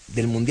final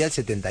del Mundial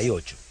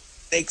 78.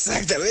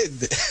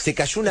 Exactamente. Se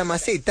cayó una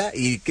maceta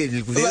y que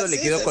el dedo le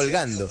quedó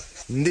colgando.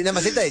 Una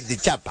maceta de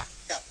chapa.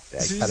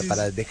 Sí,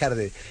 para dejar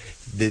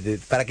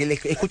para que el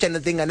escucha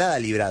no tenga nada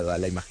librado a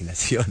la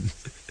imaginación.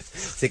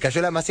 Se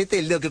cayó la maceta y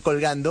el dedo quedó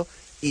colgando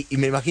y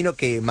me imagino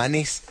que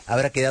Manés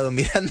habrá quedado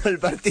mirando el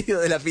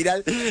partido de la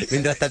final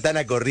mientras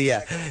Tatana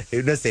corría.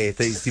 No sé,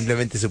 estoy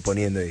simplemente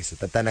suponiendo eso.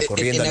 Tatana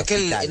corriendo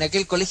en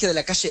aquel colegio de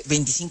la calle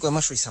 25 de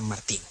Mayo y San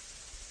Martín.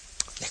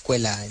 La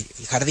escuela,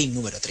 el jardín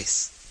número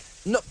 3.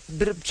 No,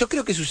 pero yo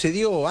creo que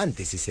sucedió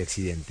antes ese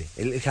accidente.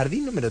 ¿El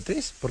jardín número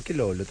 3? ¿Por qué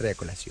lo trae a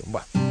colación?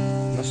 Bueno,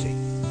 no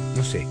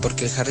sé.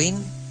 Porque el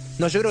jardín...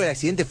 No, yo creo que el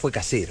accidente fue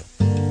casero.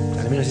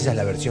 Al menos esa es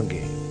la versión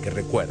que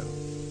recuerdo.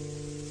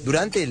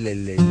 Durante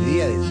el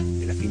día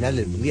de la final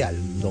del Mundial,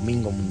 un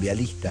domingo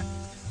mundialista,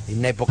 en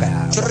una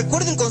época... Yo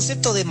recuerdo el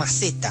concepto de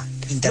maceta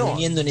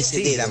interviniendo en ese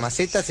dedo. Sí, la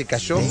maceta se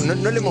cayó, no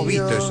lo hemos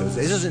visto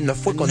eso nos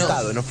fue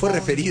contado, nos fue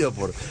referido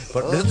por...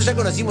 Nosotros ya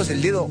conocimos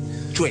el dedo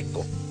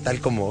chueco, tal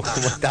como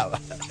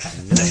estaba.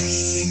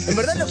 En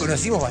verdad lo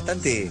conocimos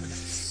bastante...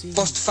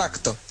 Post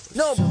facto.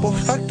 No,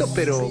 post facto,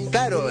 pero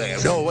claro,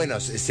 bueno,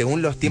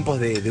 según los tiempos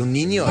de un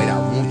niño era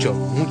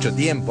mucho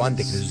tiempo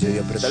antes que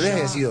sucedió, pero tal vez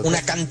había sido...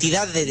 Una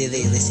cantidad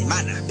de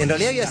semanas. En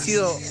realidad había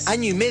sido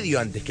año y medio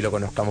antes que lo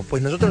conozcamos,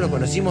 pues nosotros lo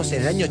conocimos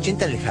en el año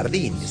 80 en el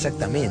jardín,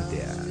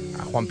 exactamente,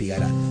 a Juan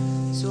Pigará.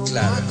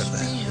 Claro, es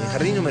verdad. ¿El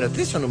jardín número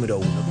 3 o número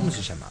 1? ¿Cómo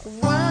se llamaba?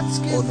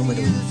 O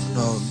número 1,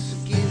 no...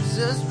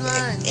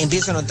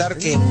 Empiezo a notar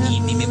que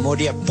mi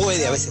memoria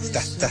puede a veces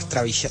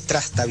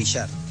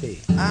trastabillar.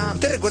 Sí.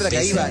 Usted recuerda que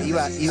ahí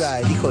iba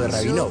el hijo de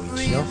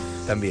Rabinovich, ¿no?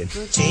 También.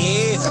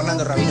 Sí,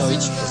 Fernando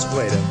Rabinovich, por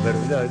supuesto. Bueno,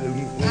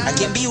 pero a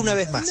quien vi una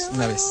vez.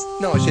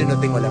 No, yo no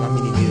tengo la más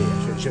mínima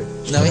idea.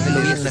 Una vez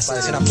lo vi en una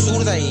situación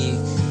absurda y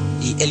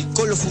el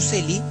Colo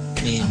Fuselli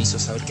me hizo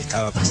saber que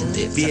estaba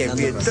presente. Bien.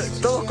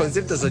 Todos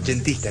conceptos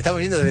ochentistas. Estamos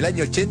viendo desde el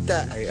año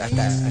 80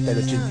 hasta el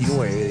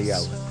 89,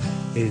 digamos.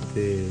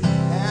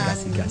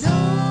 Casi.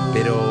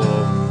 Pero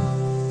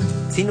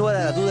sin lugar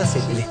a dudas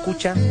el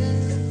escucha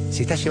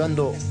se está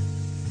llevando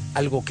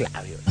algo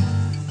clave.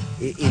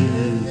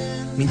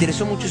 Me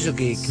interesó mucho eso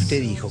que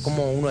usted dijo,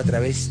 cómo uno a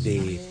través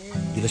de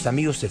los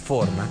amigos se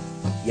forma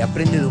y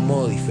aprende de un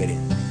modo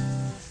diferente.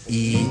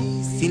 Y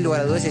sin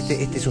lugar a dudas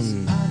este es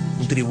un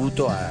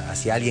tributo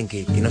hacia alguien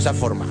que nos ha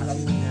formado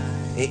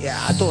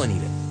a todo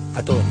nivel,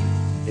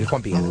 el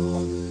Juan Pigará.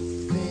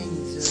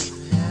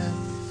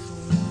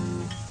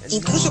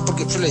 Incluso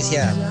porque yo le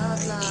decía,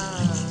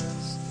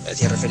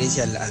 hacía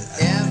referencia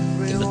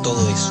a que no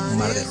todo es un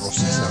mar de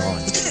rosas.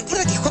 No. ¿Usted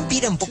recuerda que Juanpi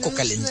era un poco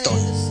calentón?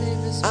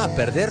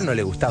 Perder no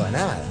le gustaba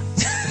nada.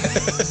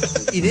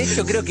 Y de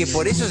hecho creo que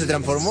por eso se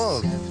transformó,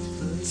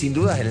 sin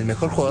dudas, en el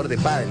mejor jugador de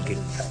pádel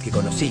que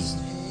conocí.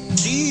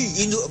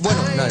 Sí,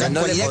 bueno, una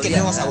cualidad que no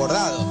hemos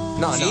abordado.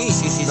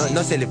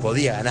 No se le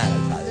podía ganar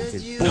al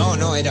pádel.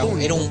 No,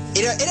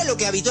 era lo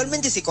que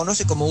habitualmente se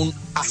conoce como un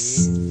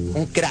as.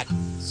 Un crack.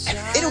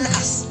 Era un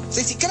as.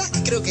 Sí,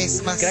 crack creo que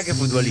es más... Crack es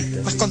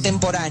futbolista. Más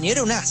contemporáneo,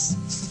 era un as.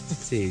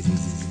 Sí,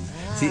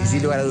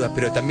 sin lugar a dudas,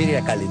 pero también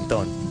era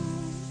calentón.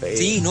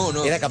 Sí,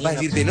 no. Era capaz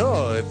de decirte,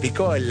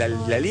 picó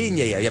la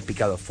línea y había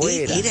picado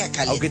fuera. Era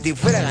calentón. Aunque te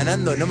fuera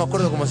ganando, no me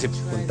acuerdo cómo se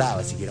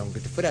contaba siquiera, aunque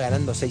te fuera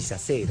ganando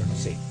 6-0, no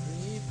sé.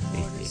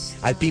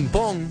 Al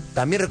ping-pong,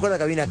 también recuerda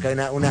que había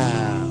una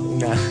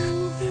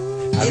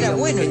era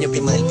bueno el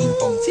tema del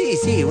ping-pong.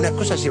 Sí, una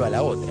cosa lleva a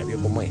la otra,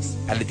 vio cómo es.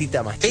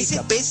 Atletita más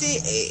chica.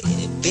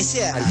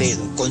 Pese a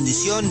su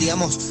condición,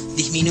 digamos,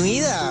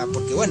 disminuida,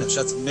 porque bueno,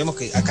 ya vemos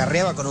que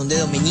acarreaba con un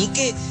dedo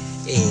meñique,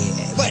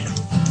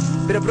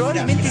 Pero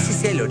probablemente ese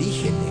sea el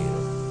origen,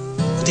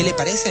 negro. ¿Usted le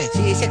parece?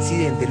 Sí, ese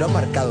accidente lo ha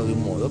marcado de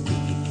un modo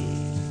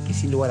que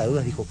sin lugar a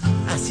dudas dijo,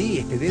 sí,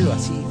 este dedo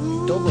así,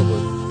 y todo,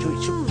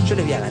 yo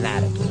les voy a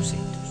ganar a todos estos.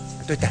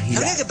 A todas estas giras.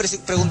 Habría que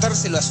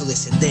preguntárselo a su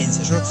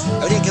descendencia.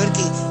 Habría que ver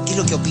qué es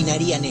lo que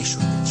opinarían ellos.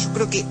 Yo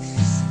creo que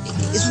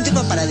es un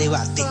tema para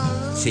debate.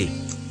 Sí.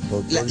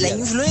 La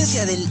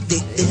influencia del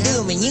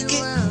dedo meñique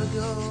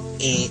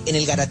en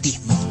el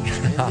garatismo.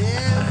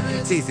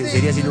 Sí,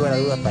 sería sin lugar a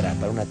dudas para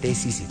una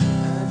tesis y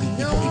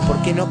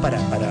por qué no para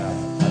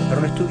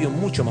un estudio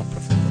mucho más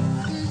profundo.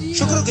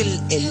 Yo creo que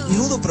el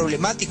nudo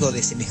problemático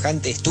de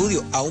semejante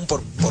estudio, aún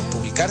por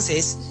publicarse,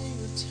 es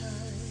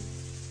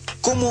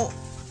cómo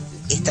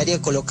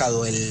estaría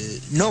colocado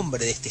el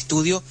nombre de este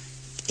estudio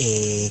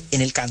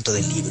en el canto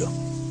del libro.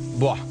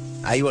 Buah,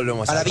 ahí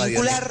volvemos para a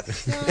vincular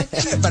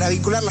para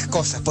vincular las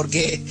cosas,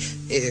 porque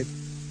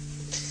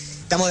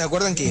estamos de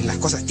acuerdo en que las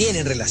cosas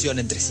tienen relación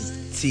entre sí.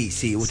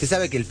 Sí, usted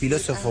sabe que el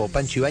filósofo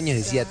Pancho Ibáñez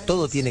decía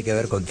todo tiene que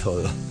ver con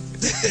todo.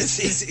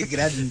 Sí,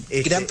 gran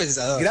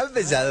pensador. Gran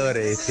pensador.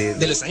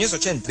 De los años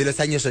 80. De los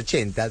años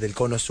 80, del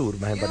Cono Sur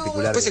más en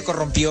particular. Después se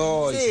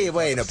corrompió. Sí,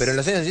 bueno, pero en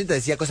los años 80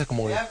 decía cosas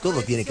como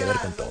todo tiene que ver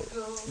con todo.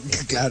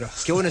 Claro.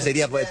 Qué bueno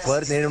sería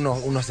poder tener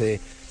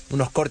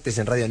unos cortes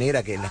en Radio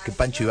Negra en los que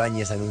Pancho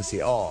Ibáñez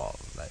anuncie,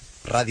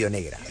 Radio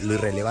Negra, lo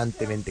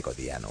irrelevantemente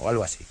cotidiano, o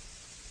algo así.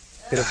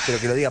 Pero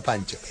que lo diga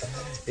Pancho.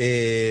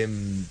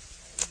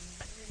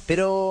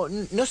 Pero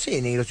no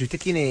sé, negro, si usted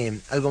tiene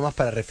algo más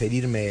para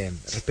referirme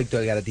respecto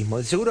al garatismo.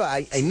 De seguro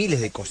hay miles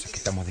de cosas que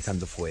estamos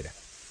dejando fuera.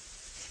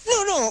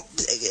 No,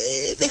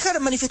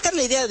 manifestar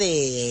la idea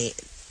de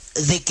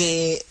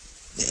que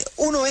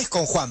uno es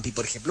con Juanpi,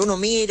 por ejemplo.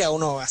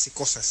 Uno hace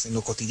cosas en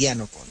lo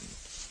cotidiano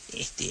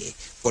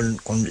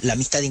con la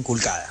amistad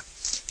inculcada.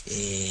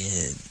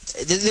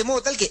 De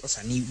modo tal que, o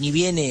sea, no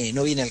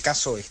viene al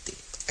caso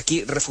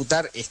aquí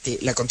refutar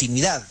la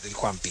continuidad del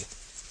Juanpi.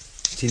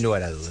 Sin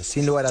lugar a dudas.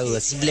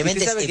 Simplemente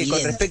usted sabe que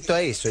evidente. con respecto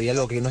a eso, y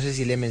algo que no sé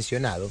si le he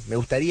mencionado, me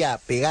gustaría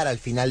pegar al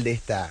final de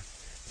esta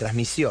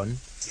transmisión,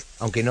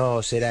 aunque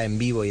no será en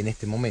vivo y en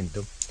este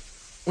momento,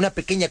 una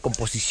pequeña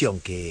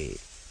composición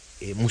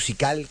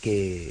musical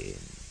que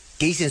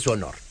hice en su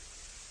honor.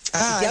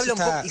 Y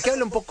que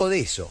habla un poco de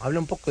eso, habla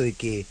un poco de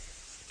que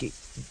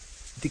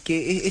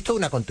es toda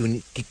una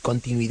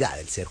continuidad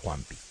el ser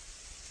Juanpi.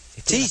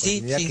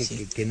 Sí.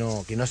 Que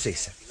no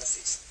cesa.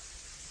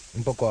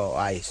 Un poco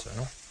a eso,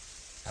 ¿no?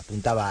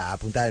 Apuntaba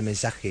el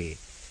mensaje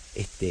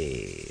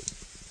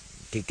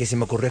que se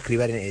me ocurrió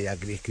escribir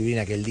en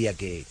aquel día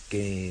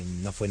que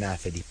no fue nada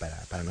feliz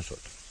para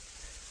nosotros.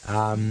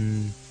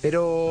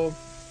 Pero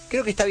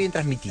creo que está bien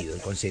transmitido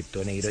el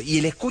concepto, negro. Y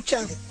el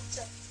escucha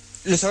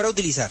lo sabrá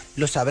utilizar.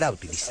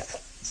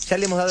 Ya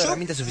le hemos dado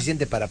herramientas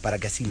suficientes para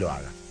que así lo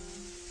haga.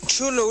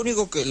 Yo lo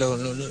único que no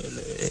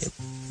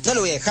lo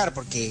voy a dejar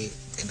porque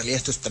en realidad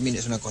esto también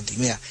es una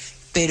continuidad,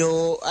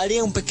 pero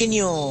haría una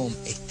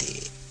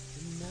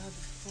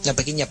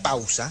pequeña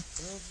pausa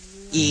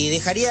y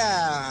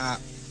dejaría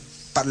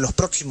para los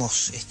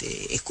próximos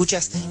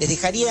escuchas, les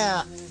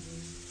dejaría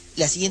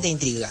la siguiente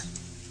intriga,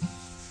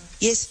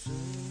 y es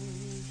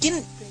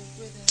 ¿quién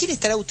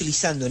estará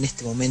utilizando en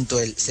este momento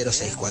el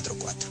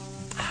 0644?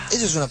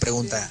 Esa es una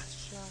pregunta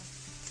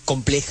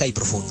compleja y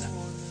profunda.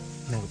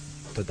 No,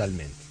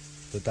 totalmente.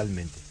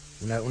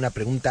 Una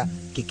pregunta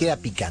que queda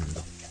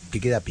picando,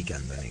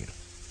 negro.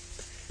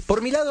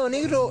 Por mi lado,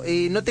 negro,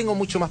 no tengo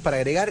mucho más para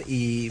agregar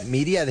y me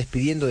iría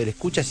despidiendo del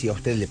escucha si a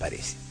usted le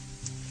parece.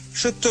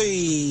 Yo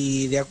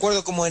estoy de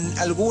acuerdo como en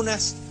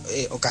algunas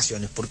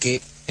ocasiones, porque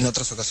en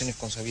otras ocasiones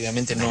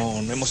consabidamente no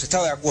hemos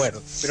estado de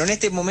acuerdo. Pero en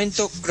este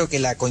momento creo que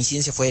la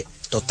coincidencia fue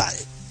total.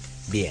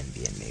 Bien,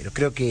 negro.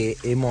 Creo que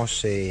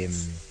hemos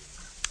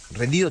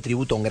rendido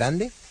tributo a un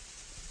grande.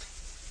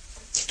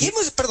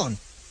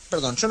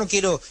 Perdón, yo no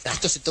quiero que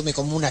esto se tome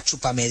como una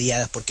chupa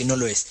mediadas, porque no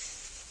lo es.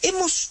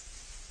 Hemos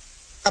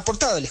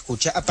aportado la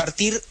escucha a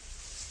partir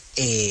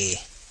de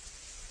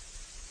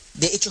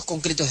hechos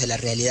concretos de la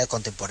realidad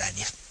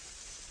contemporánea.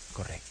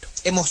 Correcto.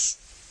 Hemos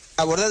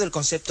abordado el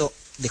concepto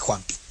de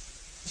Juanpi.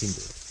 Sin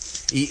duda.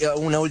 Y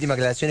una última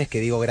aclaración es que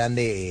digo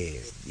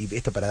grande, y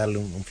esto para darle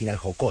un final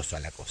jocoso a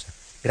la cosa.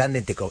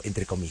 Grande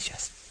entre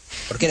comillas.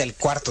 Porque era el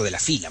cuarto de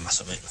la fila,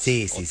 más o menos.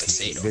 Sí.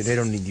 No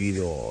era un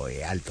individuo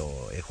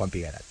alto,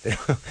 Juanpi Garat.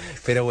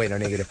 Pero bueno,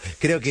 negro.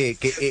 Creo que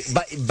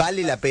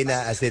vale la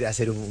pena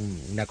hacer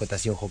una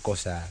acotación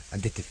jocosa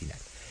ante este final.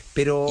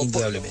 Pero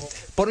indudablemente.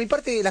 Por mi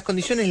parte, las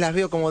condiciones las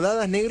veo como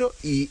dadas, negro,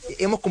 y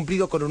hemos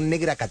cumplido con un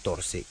Negra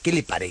 14. ¿Qué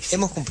le parece?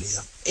 Hemos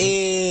cumplido.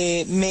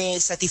 Me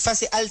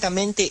satisface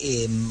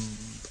altamente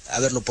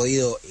haberlo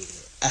podido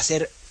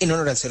hacer en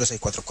honor al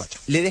 0644.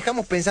 Le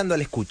dejamos pensando a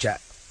la escucha.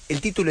 El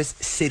título es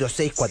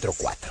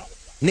 0644.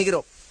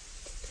 Negro,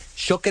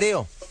 yo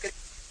creo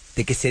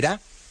de que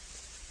será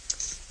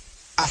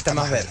hasta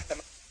más ver.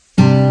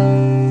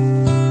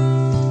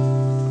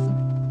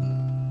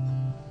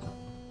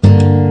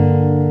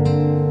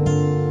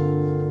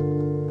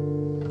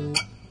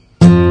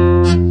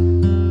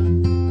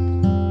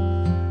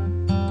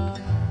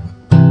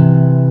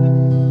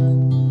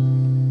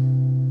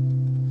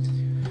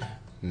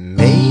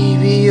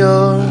 Maybe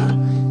you're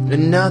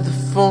another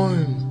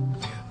form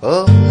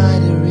all I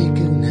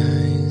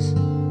recognize.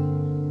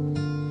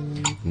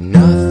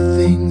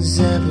 Nothing's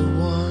ever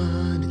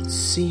what it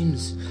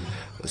seems,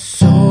 or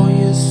so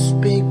you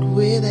speak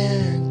with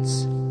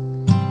acts,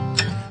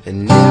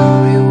 and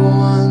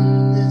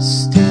everyone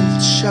is still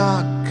in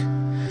shock,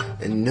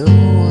 and no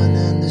one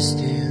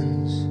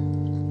understands.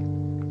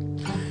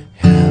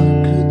 How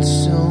could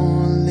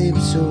someone live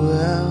so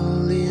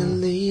early and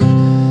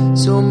leave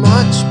so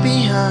much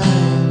behind?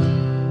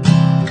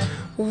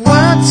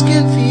 What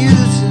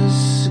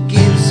confuses,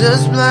 gives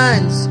us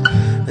blinds,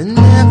 and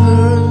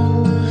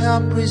never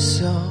help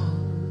resolve.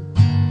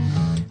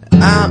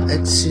 Our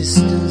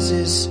existence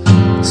is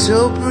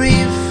so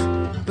brief,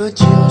 but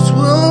yours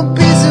will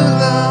be so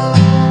long.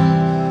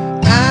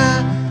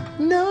 I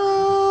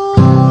know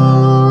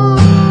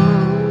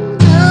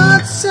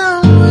that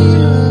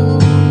somewhere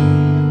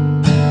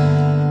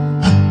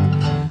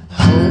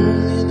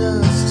holding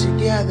us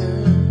together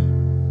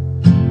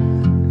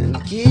and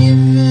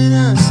giving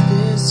us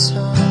this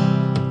song.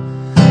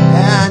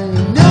 I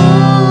know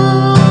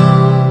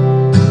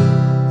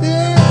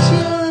that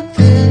you're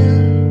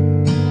there,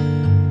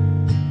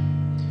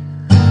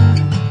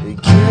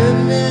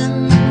 giving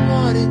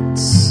what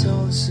it's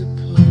all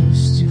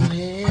supposed to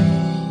have.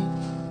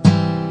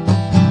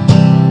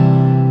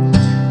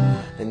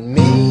 And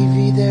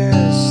maybe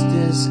there's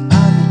this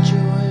other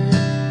joy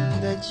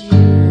that you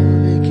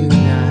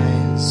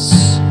recognize.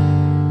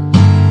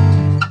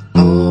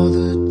 All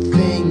the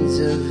things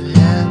I've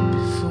had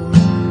before,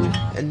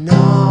 and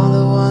all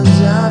the ones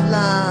I've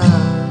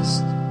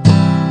lost.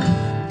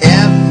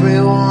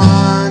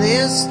 Everyone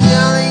is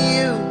telling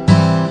you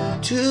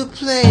to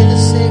play the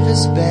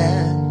safest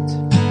bet,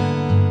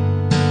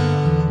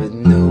 but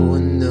no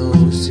one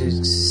knows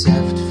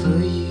except for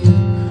you.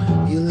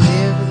 You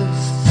live the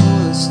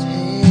fullest.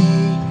 Hey,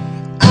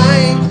 I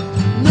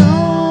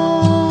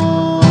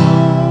know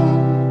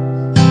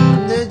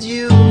that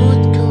you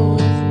would go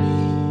with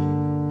me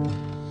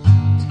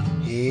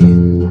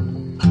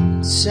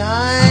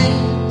inside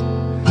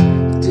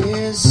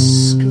this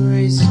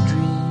crazy dream.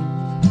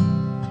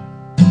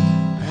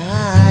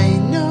 I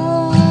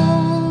know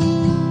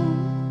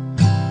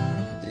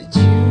that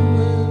you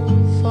will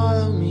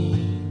follow me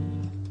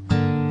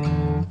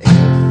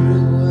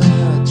everywhere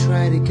I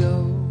try to go,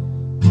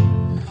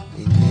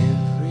 in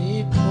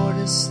every port I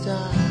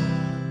stop.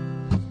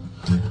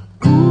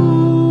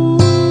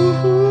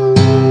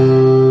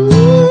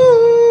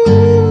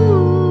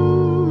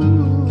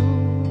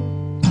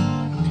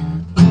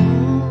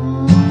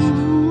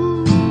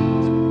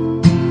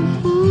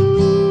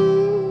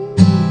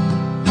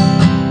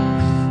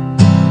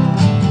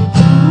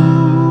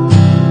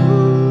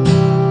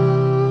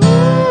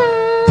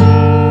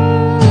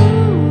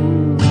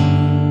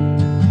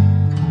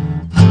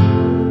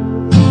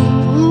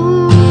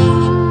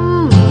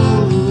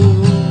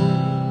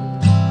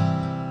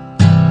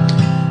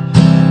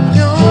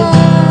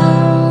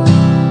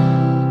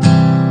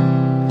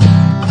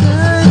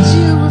 That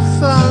you will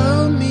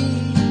follow me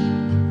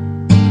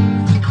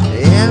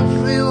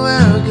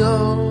everywhere I go,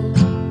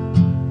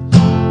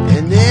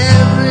 and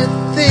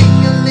everything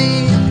I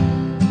leave.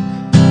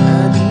 I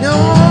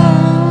know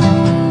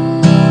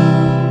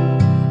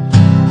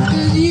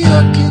that you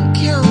can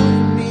count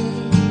on me,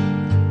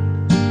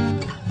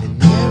 and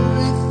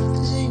every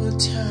single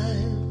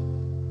time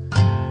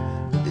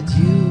that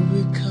you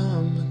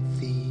become a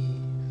thief.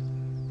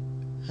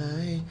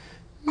 I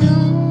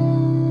know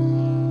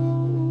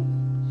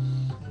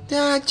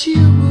that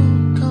you will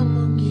come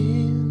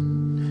again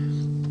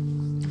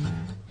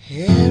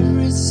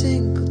every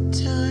single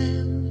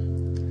time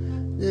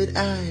that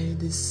I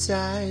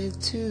decide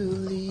to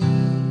leave.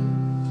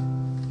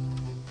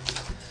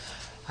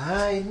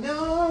 I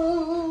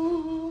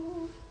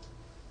know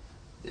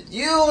that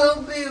you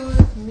will be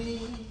with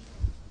me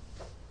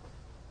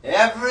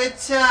every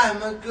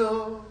time I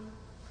go,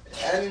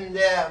 and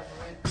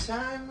every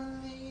time I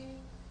leave.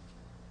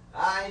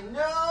 I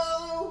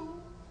know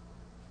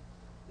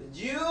that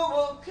you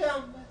will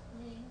come with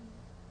me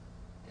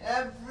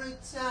every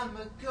time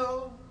I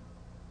go,